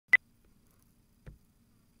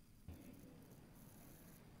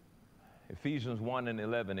Ephesians 1 and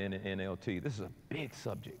 11 in NLT. This is a big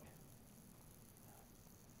subject.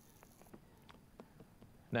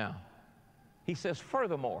 Now, he says,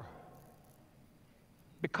 furthermore,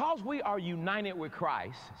 because we are united with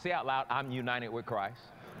Christ, say out loud, I'm united with Christ.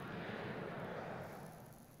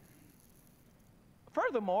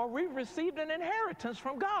 Furthermore, we've received an inheritance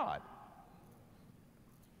from God.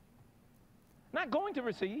 Not going to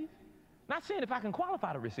receive, not saying if I can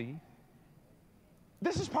qualify to receive.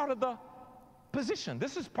 This is part of the position.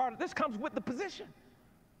 This comes with the position.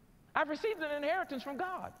 I've received an inheritance from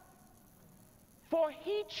God. For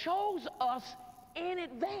he chose us in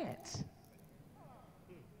advance.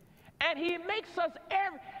 And he makes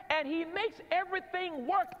everything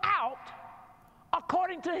work out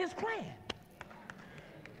according to his plan.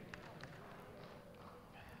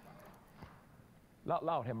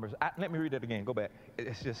 Lord have mercy. Let me read it again. Go back.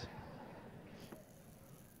 It's just.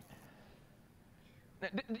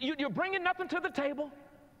 You're bringing nothing to the table.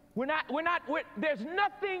 There's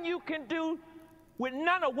nothing you can do with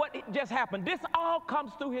none of what just happened. This all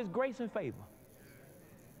comes through his grace and favor.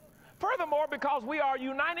 Furthermore, because we are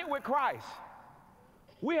united with Christ,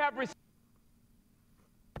 we have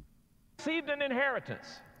received an inheritance.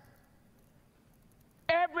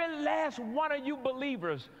 Every last one of you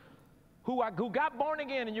believers who got born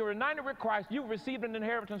again and you're united with Christ, you've received an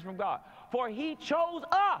inheritance from God. For he chose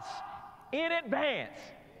us in advance.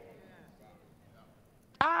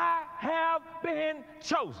 I have been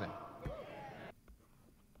chosen.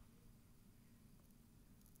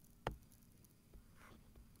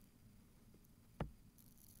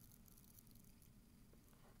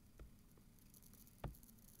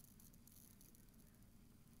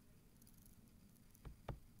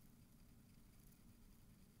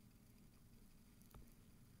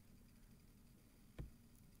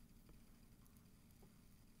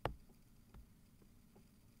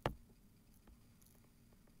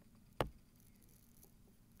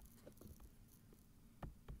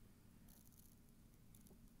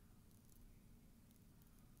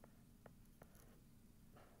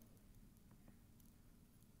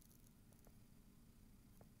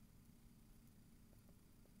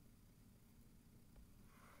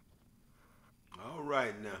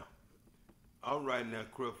 All right now,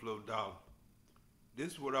 Creflo Dollar.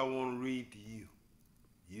 This is what I want to read to you.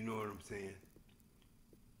 You know what I'm saying?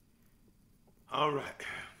 All right.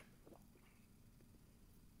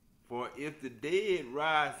 For if the dead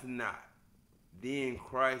rise not, then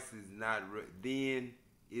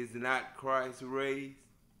is not Christ raised?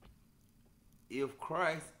 If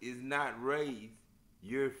Christ is not raised,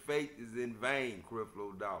 your faith is in vain,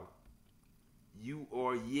 Creflo Dollar. You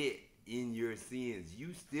are yet in your sins.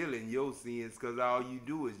 You still in your sins because all you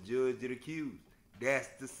do is judge and accuse. That's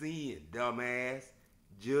the sin, dumbass.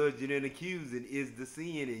 Judging and accusing is the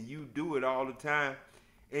sin, and you do it all the time.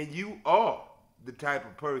 And you are the type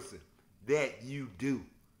of person that you do.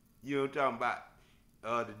 You know what I'm talking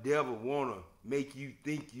about? The devil want to make you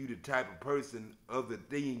think you the type of person of the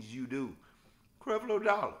things you do. Creflo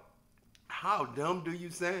Dollar, how dumb do you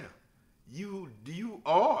sound? You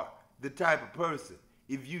are the type of person.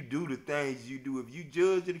 If you do the things you do, if you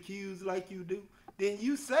judge and accuse like you do, then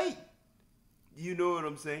you Satan. You know what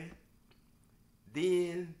I'm saying?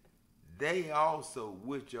 Then they also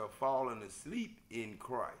which are fallen asleep in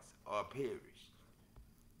Christ are perished.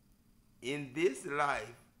 In this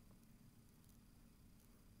life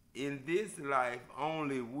if in this life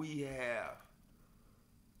only we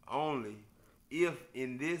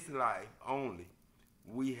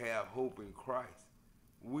have hope in Christ,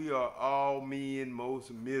 we are all men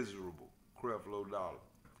most miserable, Creflo Dollar,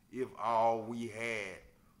 if all we had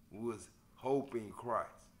was hope in Christ.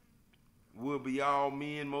 We'll be all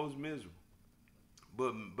men most miserable.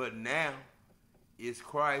 But now is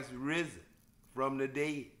Christ risen from the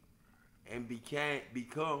dead and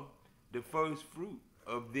become the first fruit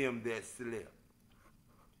of them that slept.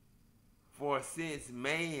 For since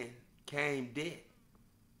man came dead,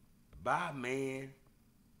 by man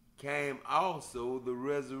came also the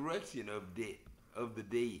resurrection of the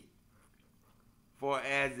dead. For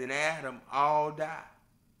as in Adam all die,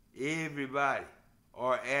 everybody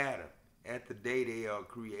are Adam at the day they are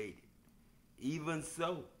created. Even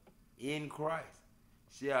so, in Christ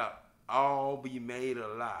shall all be made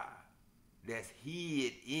alive. That's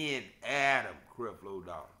hid in Adam, Creflo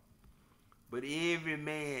Dollar. But every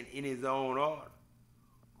man in his own order.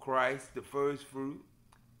 Christ the first fruit,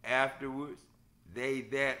 afterwards they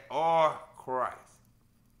that are Christ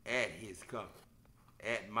at his coming,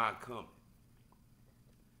 at my coming.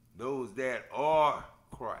 Those that are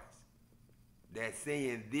Christ, that's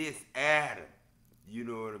saying this Adam, you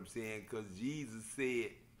know what I'm saying? Because Jesus said,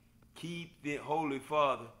 Keep them, Holy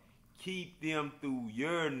Father, keep them through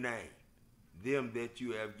your name, them that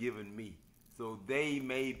you have given me, so they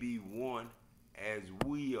may be one as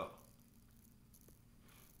we are.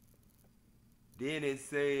 Then it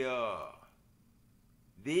say,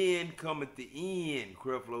 then cometh the end,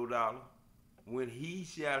 Creflo Dollar, when he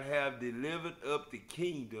shall have delivered up the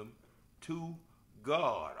kingdom to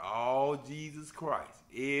God, all Jesus Christ.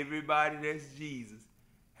 Everybody that's Jesus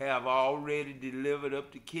have already delivered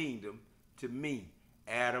up the kingdom to me,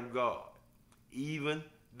 Adam God. Even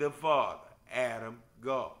the Father, Adam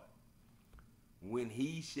God. When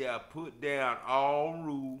he shall put down all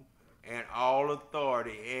rule and all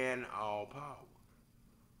authority and all power.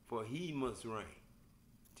 For he must reign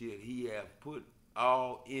till he have put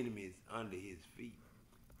all enemies under his feet.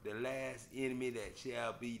 The last enemy that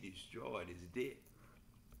shall be destroyed is death.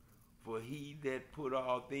 For he that put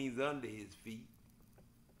all things under his feet.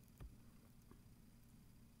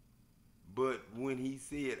 But when he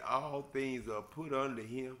said all things are put under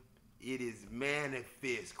him, it is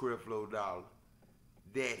manifest, Creflo Dollar,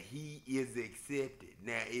 that he is accepted.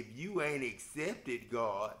 Now, if you ain't accepted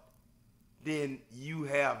God, then you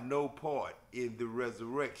have no part in the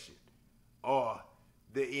resurrection or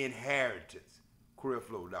the inheritance,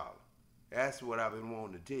 Creflo Dollar. That's what I've been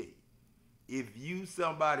wanting to tell you. If you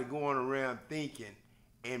somebody going around thinking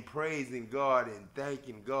and praising God and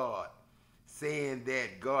thanking God, saying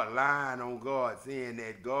that God, lying on God, saying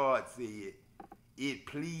that God said it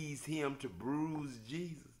pleased him to bruise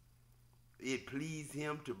Jesus, it pleased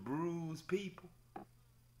him to bruise people,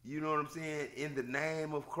 you know what I'm saying, in the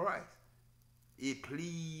name of Christ. It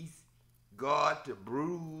pleased God to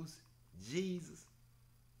bruise Jesus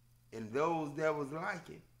and those that was like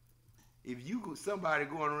him. If you somebody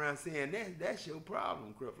going around saying that, that's your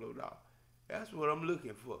problem, Creflo Dollar. That's what I'm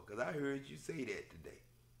looking for, because I heard you say that today.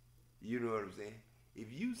 You know what I'm saying? If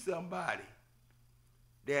you somebody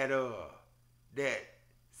that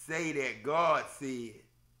say that God said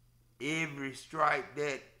every stripe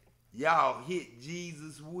that y'all hit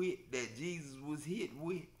Jesus with, that Jesus was hit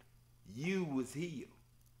with, you was healed.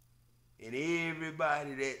 And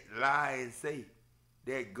everybody that lie and say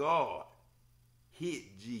that God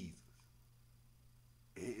hit Jesus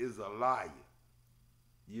is a liar.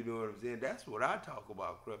 You know what I'm saying? That's what I talk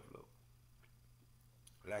about, Creflo.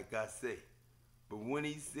 Like I say. But when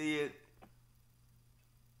he said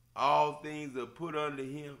all things are put under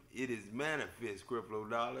him, it is manifest, Creflo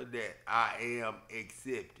Dollar, that I am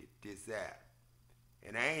accepted this hour.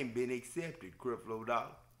 And I ain't been accepted, Creflo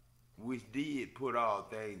Dollar, which did put all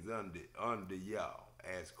things under y'all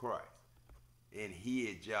as Christ and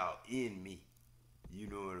hid y'all in me. You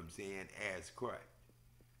know what I'm saying? As Christ.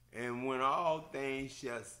 And when all things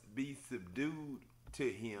shall be subdued to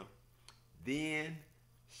him, then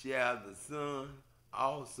shall the Son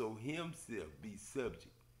also himself be subject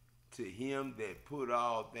to him that put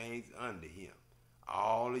all things under him.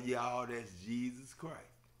 All of y'all that's Jesus Christ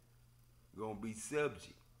gonna be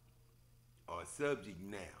subject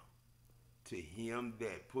now to him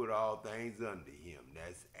that put all things under him.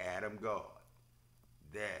 That's Adam God.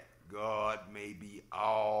 That God may be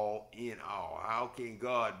all in all. How can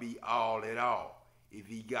God be all in all if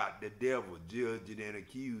he got the devil judging and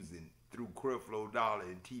accusing through Creflo Dollar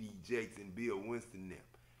and T.D. Jakes and Bill Winston them,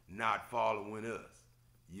 not following us?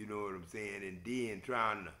 You know what I'm saying? And then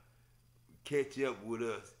trying to catch up with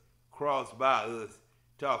us, cross by us,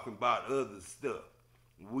 talking about other stuff.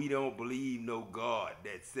 We don't believe no God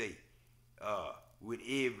that say, with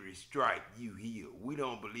every stripe you heal. We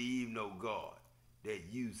don't believe no God that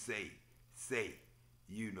you say,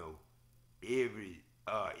 you know,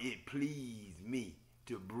 it pleased me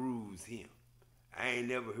to bruise him. I ain't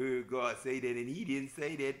never heard God say that, and he didn't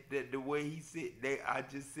say that the way he said. I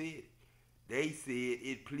just said it. They said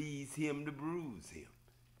it pleased him to bruise him.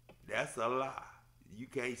 That's a lie. You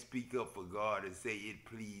can't speak up for God and say it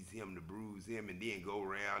pleased him to bruise him and then go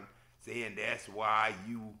around saying that's why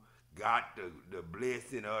you got the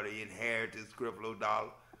blessing or the inheritance, Creflo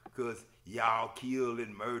Dollar, because y'all killed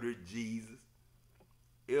and murdered Jesus.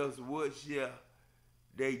 Else what shall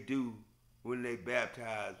they do when they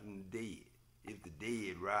baptize from the dead, if the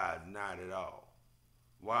dead rise not at all?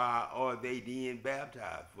 Why are they then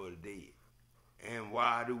baptized for the dead? And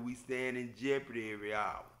why do we stand in jeopardy every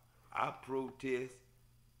hour? I protest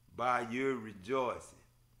by your rejoicing,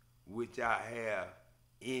 which I have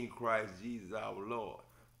in Christ Jesus our Lord.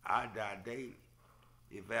 I die daily,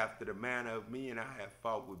 if after the manner of men I have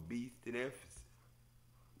fought with beasts in Ephesus.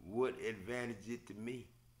 What advantage it to me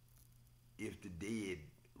if the dead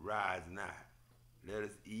rise not? Let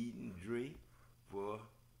us eat and drink, for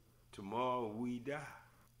tomorrow we die.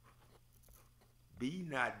 Be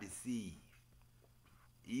not deceived.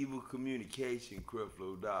 Evil communication,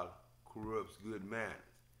 Creflo Dollar, corrupts good manners.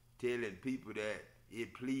 Telling people that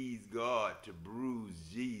it pleased God to bruise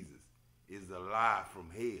Jesus is a lie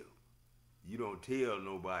from hell. You don't tell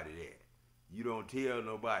nobody that. You don't tell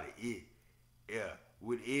nobody it.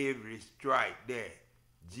 With every stripe that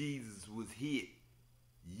Jesus was hit,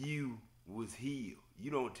 you was healed.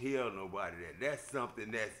 You don't tell nobody that. That's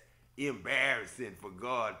something that's embarrassing for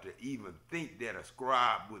God to even think that a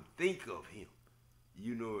scribe would think of him.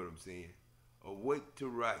 You know what I'm saying? Awake to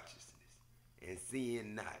righteousness and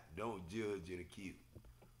sin not. Don't judge and accuse.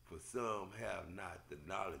 For some have not the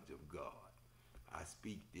knowledge of God. I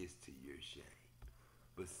speak this to your shame.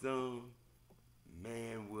 But some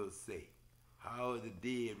man will say, how are the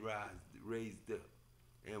dead raised up?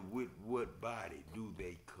 And with what body do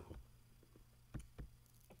they come?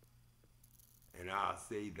 And I'll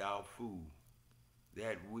say, thou fool,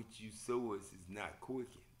 that which you sowest is not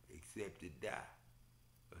quickened, except it die.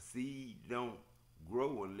 A seed don't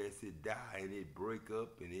grow unless it die and it break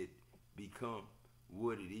up and it become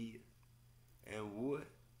what it is. And what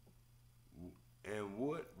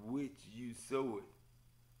which you sow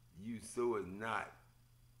it not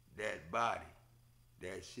that body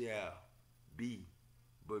that shall be,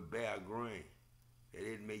 but bear grain, that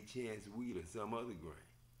it may chance wheat or some other grain.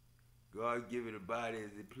 God giveth a body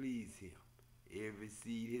as it please him. Every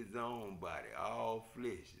seed his own body. All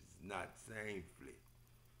flesh is not the same flesh.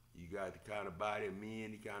 You got the kind of body of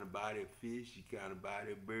men, the kind of body of fish, the kind of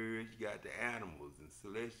body of birds, you got the animals and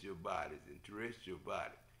celestial bodies and terrestrial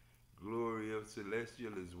bodies. Glory of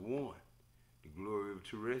celestial is one. The glory of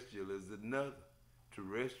terrestrial is another.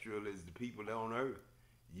 Terrestrial is the people on earth.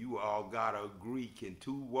 You all gotta agree. Can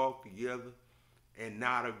two walk together and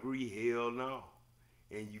not agree? Hell no.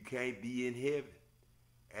 And you can't be in heaven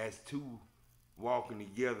as two walking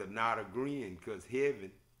together not agreeing, because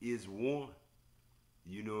heaven is one.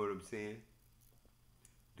 You know what I'm saying?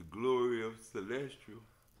 The glory of celestial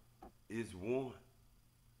is one.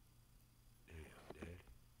 Damn, Daddy.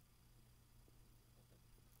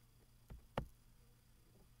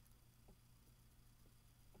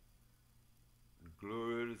 The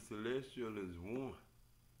glory of the celestial is one.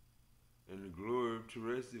 And the glory of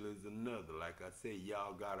terrestrial is another. Like I say,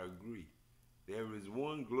 y'all gotta agree. There is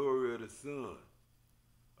one glory of the sun,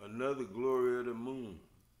 another glory of the moon,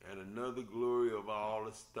 and another glory of all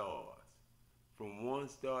the stars. From one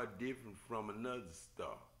star different from another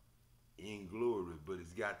star in glory, but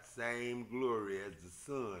it's got the same glory as the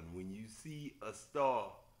sun. When you see a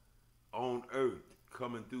star on earth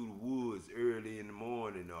coming through the woods early in the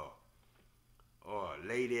morning or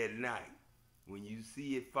late at night, when you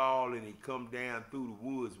see it fall and it come down through the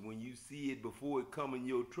woods, when you see it before it come in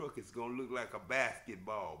your truck, it's going to look like a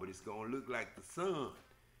basketball, but it's going to look like the sun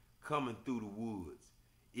coming through the woods.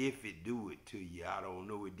 If it do it to you, I don't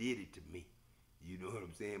know, it did it to me. You know what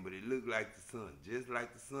I'm saying? But it looked like the sun, just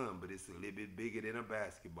like the sun, but it's a little bit bigger than a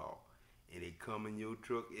basketball. And it come in your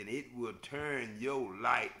truck and it will turn your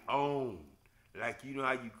light on. Like, you know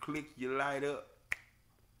how you click your light up?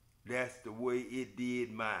 That's the way it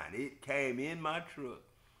did mine. It came in my truck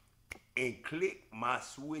and clicked my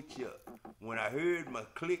switch up. When I heard my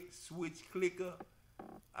switch click up,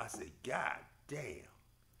 I said, God damn,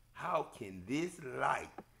 how can this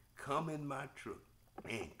light come in my truck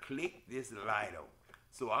and click this light on?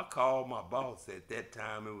 So I called my boss at that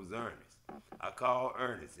time, it was Ernest. I called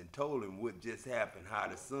Ernest and told him what just happened, how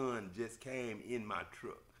the sun just came in my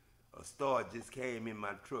truck. A star just came in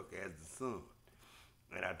my truck as the sun.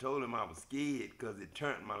 And I told him I was scared because it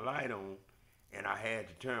turned my light on and I had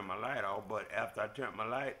to turn my light off. But after I turned my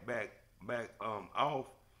light back off,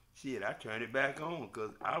 shit, I turned it back on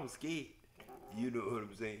because I was scared. You know what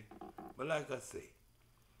I'm saying? But like I say,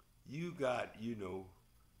 you got,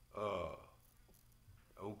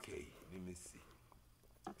 okay, let me see.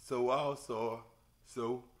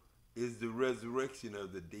 So is the resurrection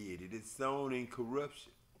of the dead. It is sown in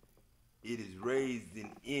corruption. It is raised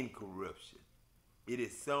in incorruption. It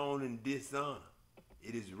is sown in dishonor.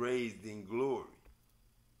 It is raised in glory.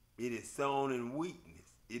 It is sown in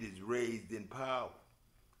weakness. It is raised in power.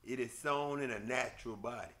 It is sown in a natural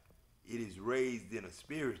body. It is raised in a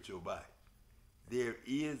spiritual body. There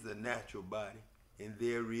is a natural body and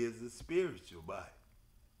there is a spiritual body.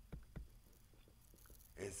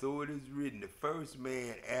 And so it is written, the first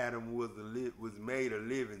man, Adam, was made a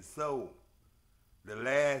living soul. The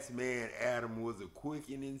last man, Adam, was a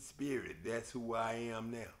quickening spirit. That's who I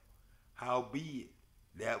am now. Howbeit,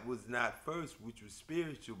 that was not first which was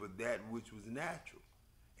spiritual, but that which was natural.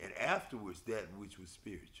 And afterwards, that which was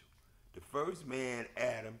spiritual. The first man,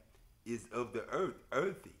 Adam, is of the earth,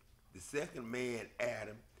 earthy. The second man,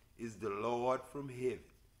 Adam, is the Lord from heaven.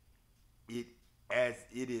 As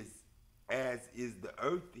is the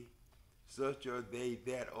earthy, such are they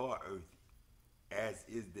that are earthy. As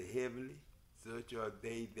is the heavenly, such are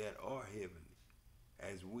they that are heavenly.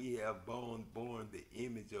 As we have borne the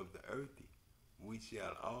image of the earthy, we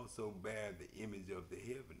shall also bear the image of the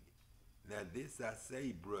heavenly. Now this I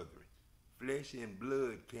say, brethren, flesh and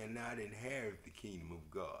blood cannot inherit the kingdom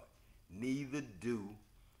of God, neither do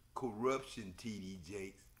corruption, T.D.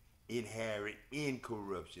 Jakes, inherit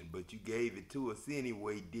incorruption. But you gave it to us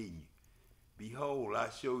anyway, didn't you? Behold, I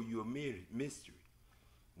show you a mystery.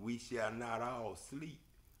 We shall not all sleep,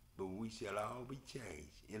 but we shall all be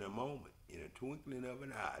changed in a moment, in a twinkling of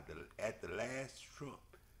an eye, at the last trump.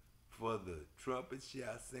 For the trumpet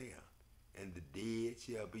shall sound, and the dead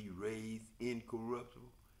shall be raised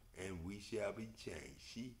incorruptible, and we shall be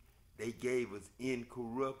changed. They gave us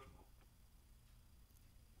incorruptible,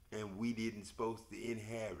 and we didn't supposed to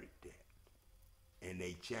inherit that. And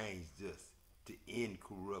they changed us to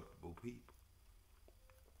incorruptible people.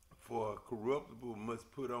 For corruptible must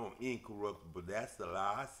put on incorruptible. That's the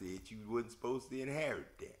lie I said. You wasn't supposed to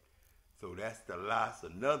inherit that. So that's the lie. It's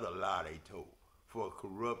another lie they told. For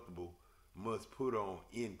corruptible must put on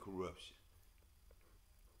incorruption.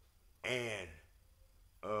 And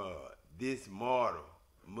this mortal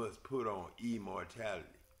must put on immortality.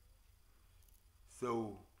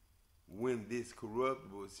 So when this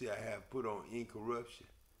corruptible shall have put on incorruption,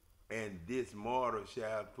 and this mortal shall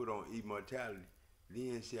have put on immortality,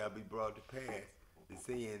 then shall be brought to pass the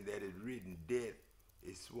saying that is written, death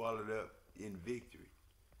is swallowed up in victory.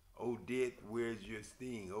 O death, where's your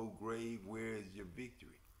sting? O grave, where is your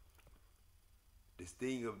victory? The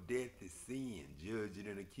sting of death is sin, judging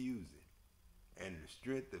and accusing. And the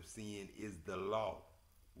strength of sin is the law,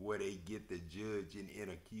 where they get the judging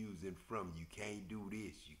and accusing from. You can't do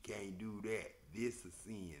this, you can't do that. This a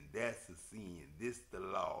sin, that's a sin. This the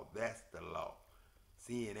law, that's the law.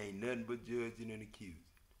 Sin ain't nothing but judging and accusing.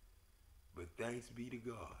 But thanks be to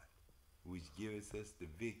God, which giveth us the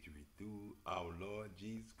victory through our Lord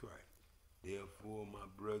Jesus Christ. Therefore, my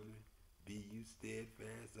brethren, be you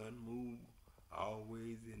steadfast, unmoved,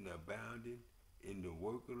 always in abounding in the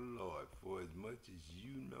work of the Lord, for as much as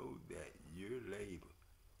you know that your labor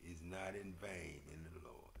is not in vain in the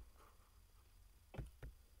Lord.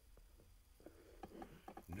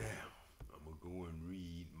 Now, I'm going to go and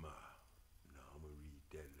read I'm going to read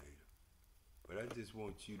that later. But I just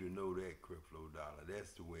want you to know that, Creflo Dollar,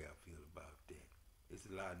 that's the way I feel about that. It's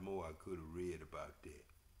a lot more I could have read about that.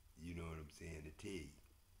 You know what I'm saying? To tell you,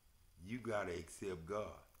 you got to accept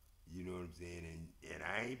God. You know what I'm saying? And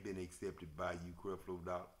I ain't been accepted by you, Creflo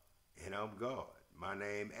Dollar. And I'm God. My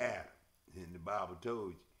name Adam. And the Bible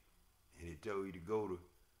told you. And it told you to go to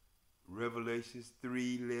Revelations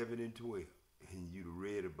 3, 11, and 12. And you'd have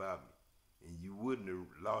read about me. And you wouldn't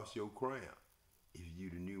have lost your crown if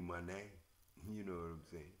you'd have knew my name. You know what I'm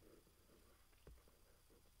saying?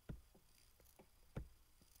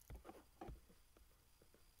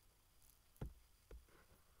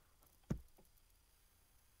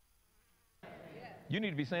 You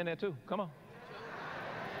need to be saying that too. Come on.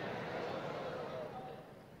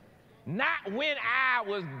 Not when I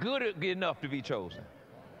was good enough to be chosen.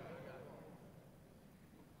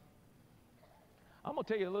 I'm going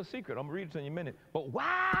to tell you a little secret. I'm going to read it to you in a minute. But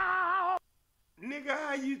wow! Nigga,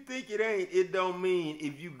 how you think it don't mean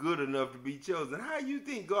if you good enough to be chosen? How you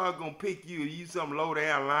think God gonna pick you if you some low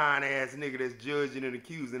down lying ass nigga that's judging and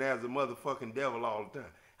accusing as a motherfucking devil all the time?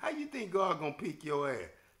 How you think God gonna pick your ass?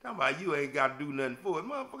 Talking about you ain't gotta do nothing for it.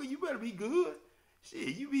 Motherfucker, you better be good.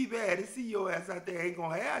 Shit, you be bad and see your ass out there ain't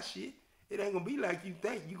gonna have shit. It ain't gonna be like you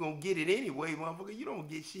think you gonna get it anyway, motherfucker. You don't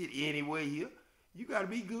get shit anyway here. You gotta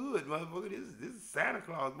be good, motherfucker. This is Santa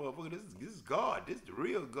Claus, motherfucker. This is God. This is the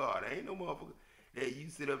real God. Ain't no motherfucker that you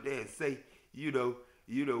sit up there and say, you know,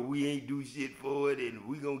 we ain't do shit for it and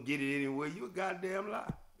we gonna get it anyway. You a goddamn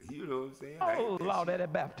lie. You know what I'm saying? Oh, Lord,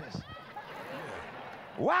 that Baptist.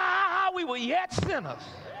 While we were yet sinners,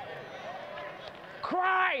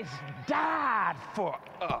 Christ died for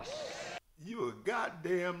us. You a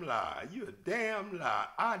goddamn lie. You a damn lie.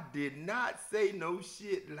 I did not say no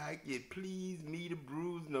shit like it pleased me to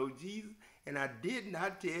bruise no Jesus. And I did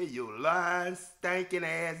not tell your lying, stinking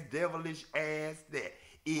ass, devilish ass that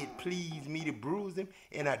it pleased me to bruise him.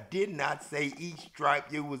 And I did not say each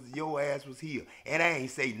stripe your ass was healed. And I ain't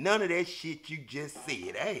say none of that shit you just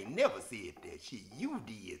said. I ain't never said that shit. You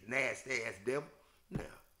did, nasty ass devil. Now.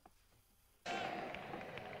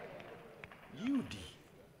 You did.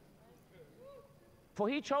 For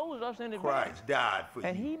he chose us in advance. Christ died for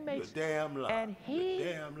And you. he makes, You're a damn lie. and he You're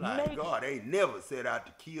a damn lie. makes, God ain't never set out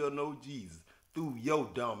to kill no Jesus through your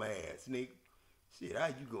dumb ass, nigga. Shit, how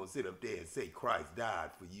you gonna sit up there and say Christ died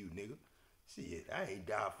for you, nigga? Shit, I ain't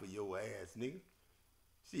died for your ass, nigga.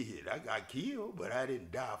 Shit, I got killed, but I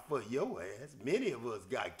didn't die for your ass. Many of us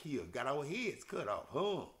got killed, got our heads cut off,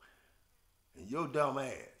 hung. And your dumb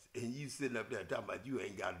ass, and you sitting up there talking about you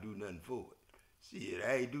ain't got to do nothing for it. Shit,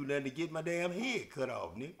 I ain't do nothing to get my damn head cut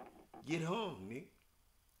off, nigga. Get hung, nigga.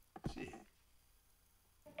 Shit.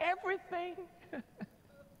 everything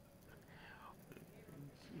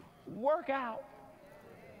work out.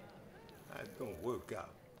 How it's gonna work out?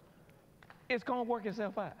 It's going to work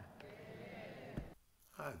itself out.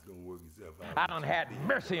 How it's gonna work itself out? I done had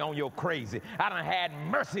mercy on your crazy. I done had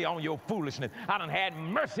mercy on your foolishness. I done had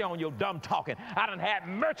mercy on your dumb talking. I done had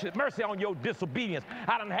mercy on your disobedience.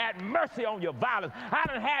 I done had mercy on your violence. I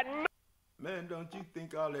done had Man, don't you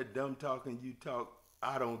think all that dumb talking you talk,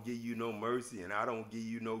 I don't give you no mercy, and I don't give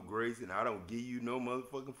you no grace, and I don't give you no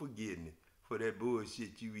motherfucking forgiveness for that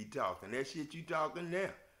bullshit you be talking. That shit you talking now.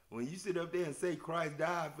 When you sit up there and say Christ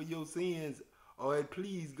died for your sins, or it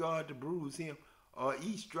pleased God to bruise him, or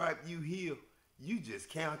each stripe you heal, you just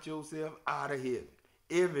count yourself out of heaven.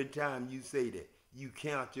 Every time you say that, you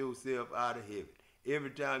count yourself out of heaven. Every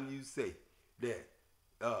time you say that,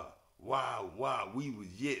 while we was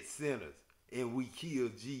yet sinners and we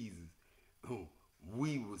killed Jesus,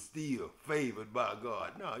 we were still favored by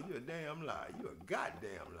God. No, you're a damn lie. You're a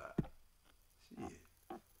goddamn lie. Shit.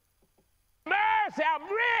 mercy. I'm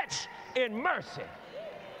rich in mercy.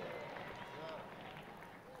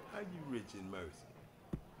 How you rich in mercy?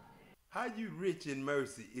 How you rich in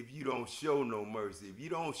mercy if you don't show no mercy? If you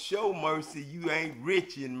don't show mercy, you ain't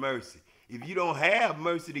rich in mercy. If you don't have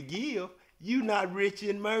mercy to give, you not rich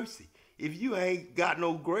in mercy. If you ain't got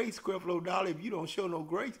no grace, Creflo Dollar, if you don't show no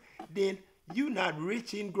grace, then you not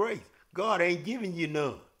rich in grace. God ain't giving you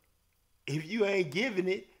none. If you ain't giving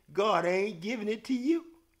it, God ain't giving it to you.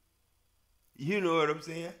 You know what I'm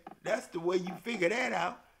saying? That's the way you figure that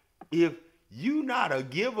out. If you not a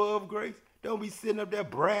giver of grace, don't be sitting up there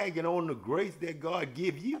bragging on the grace that God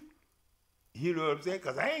give you. You know what I'm saying?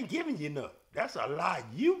 Because I ain't giving you nothing. That's a lie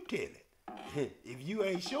you telling. If you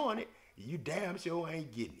ain't showing it, you damn sure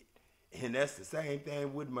ain't getting it. And that's the same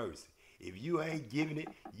thing with mercy. If you ain't giving it,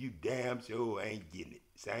 you damn sure ain't getting it.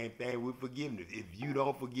 Same thing with forgiveness. If you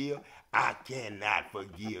don't forgive, I cannot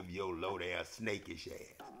forgive your low-down snakish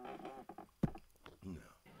ass. No.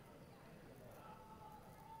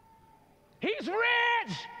 He's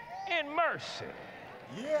rich in mercy.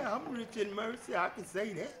 Yeah, I'm rich in mercy. I can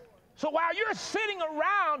say that. So while you're sitting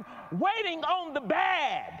around waiting on the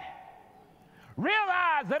bad,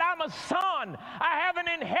 realize that I'm a son. I have an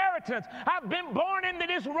inheritance. I've been born into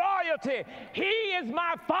this royalty. He is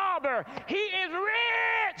my father. He is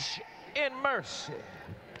rich in mercy.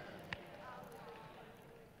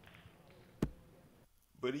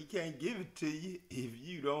 But he can't give it to you if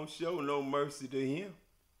you don't show no mercy to him.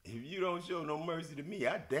 If you don't show no mercy to me,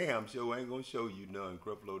 I damn sure ain't gonna show you none,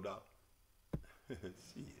 Creflo Dollar.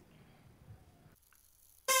 Shit.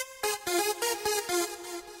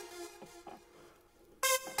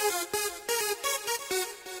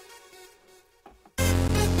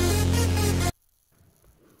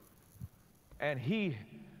 And he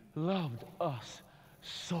loved us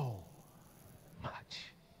so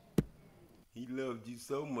much. He loved you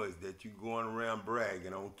so much that you going around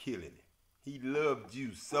bragging on killing him. He loved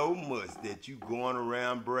you so much that you going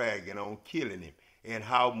around bragging on killing him, and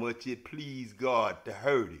how much it pleased God to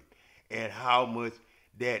hurt him, and how much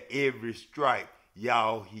that every stripe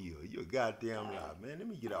y'all heal. You're a goddamn lie, man. Let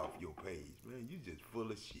me get off your page, man. You just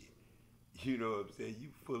full of shit. You know what I'm saying? You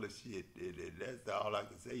full of shit. That's all I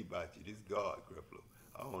can say about you. This God, Creflo.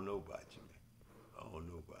 I don't know about you, man. I don't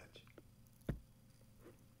know about you.